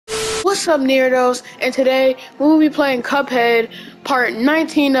What's up, Neardos? And today we will be playing Cuphead, part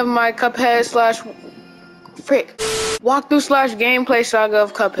 19 of my Cuphead slash walkthrough slash gameplay saga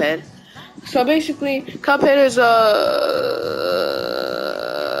of Cuphead. So basically, Cuphead is a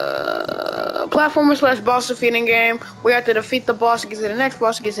platformer slash boss defeating game. We have to defeat the boss to get to the next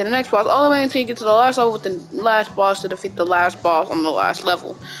boss, to get to the next boss, all the way until you get to the last level with the last boss to defeat the last boss on the last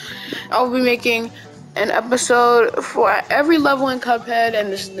level. I will be making an episode for every level in Cuphead,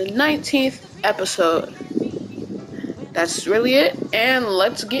 and this is the 19th episode. That's really it, and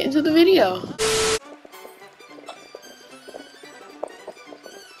let's get into the video.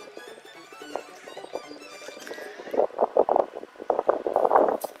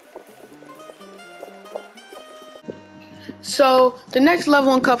 So, the next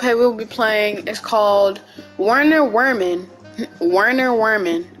level in Cuphead we'll be playing is called Werner Werman.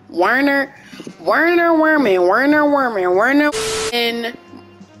 In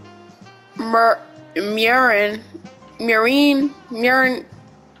Murine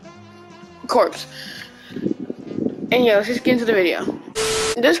corpse. And yo, let's just get into the video.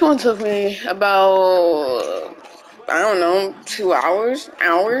 This one took me about, I don't know, 2 hours, 2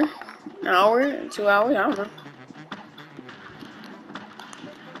 hours, I don't know.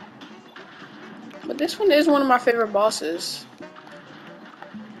 But this one is one of my favorite bosses.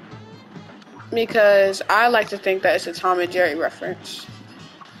 Because I like to think that it's a Tom and Jerry reference.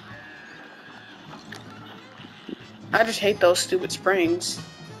 I just hate those stupid springs.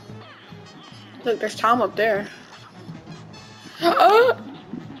 Look, there's Tom up there.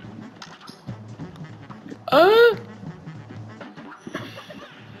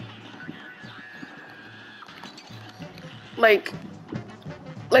 Like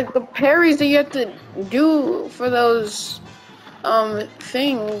the parries that you have to do for those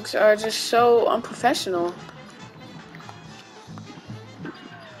things are just so unprofessional.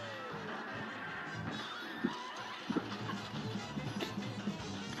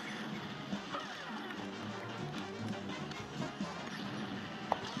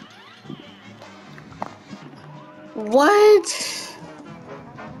 What?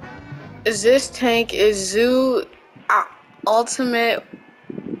 This tank is Zoo Ultimate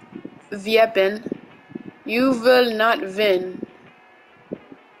Weapon. You will not win.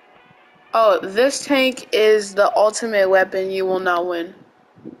 Oh, this tank is the ultimate weapon. You will not win.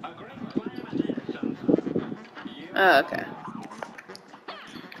 Oh, okay.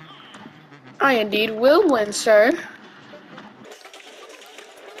 I indeed will win, sir.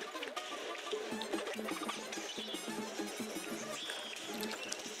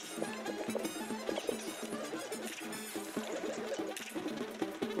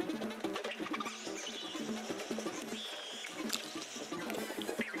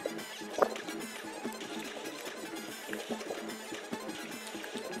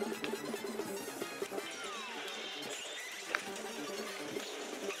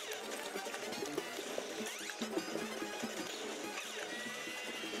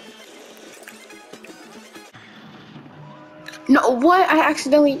 No, what? I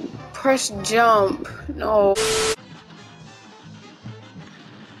accidentally pressed jump. No.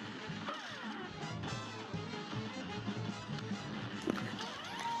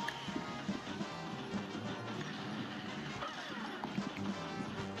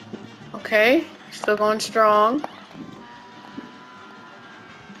 Okay, still going strong.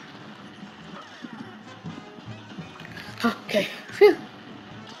 Okay, phew.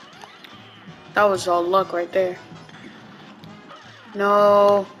 That was all luck right there.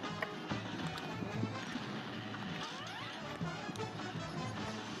 No.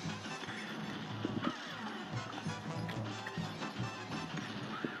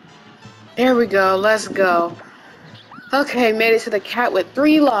 There we go, let's go. Okay, made it to the cat with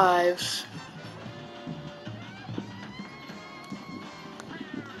 3 lives.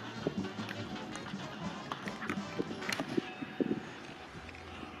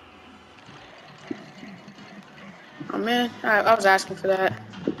 Oh man, I was asking for that.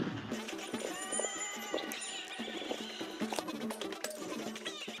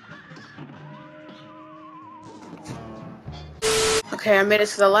 Okay, I made it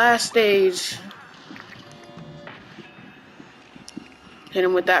to the last stage. Hit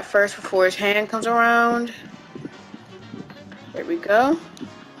him with that first before his hand comes around. There we go.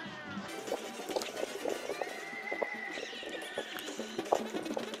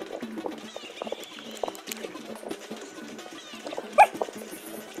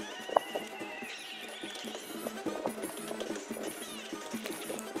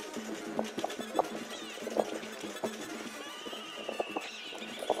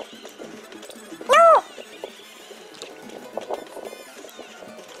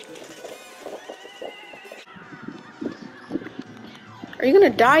 Are you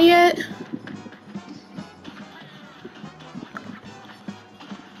gonna die yet?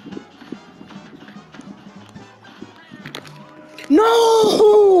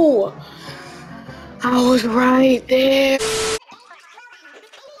 No! I was right there.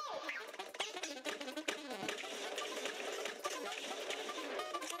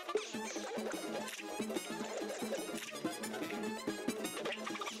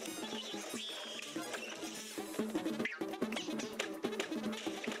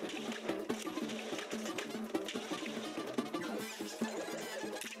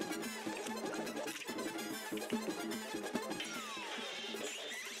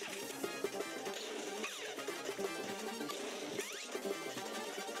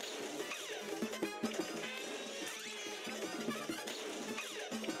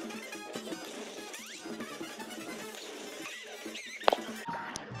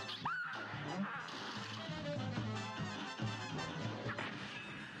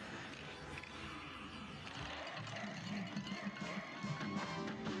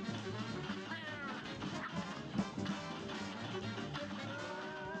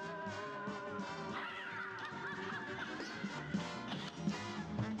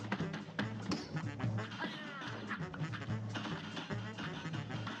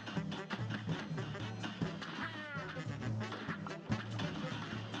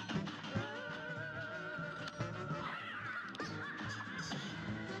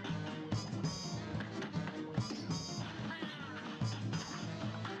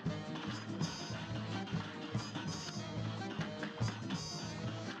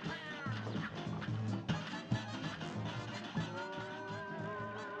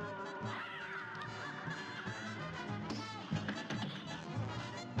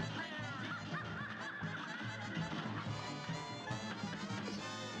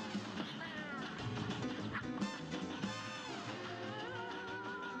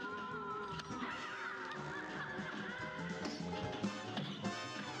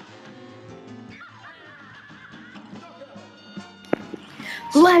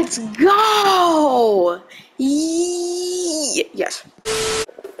 Let's go! Yes.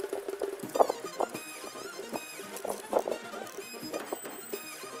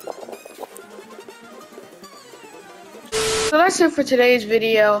 So that's it for today's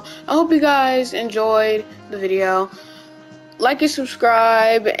video. I hope you guys enjoyed the video. Like and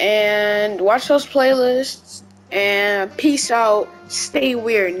subscribe and watch those playlists. And peace out. Stay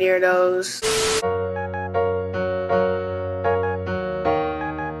weird, near those.